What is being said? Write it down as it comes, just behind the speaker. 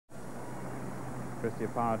Christy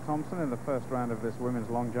Opara-Thompson in the first round of this women's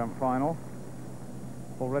long jump final.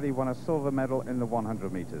 Already won a silver medal in the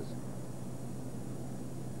 100 meters.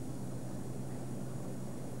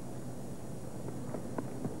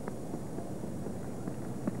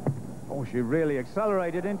 Oh, she really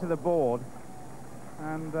accelerated into the board.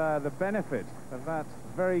 And the benefit of that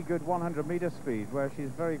very good 100-meter speed, where she's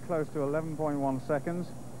very close to 11.1 seconds,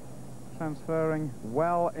 transferring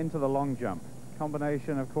well into the long jump.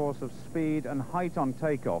 Combination, of course, of speed and height on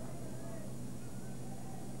takeoff.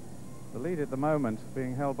 The lead at the moment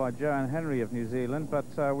being held by Joanne Henry of New Zealand,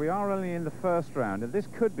 but we are only in the first round, and this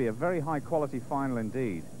could be a very high-quality final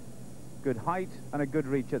indeed. Good height and a good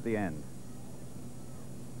reach at the end.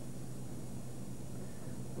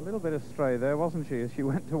 A little bit astray there, wasn't she, as she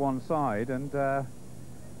went to one side and then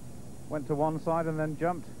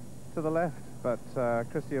jumped to the left. But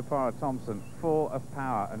Christy Opara-Thompson, full of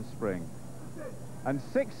power and spring. And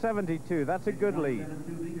 6.72, that's a good lead.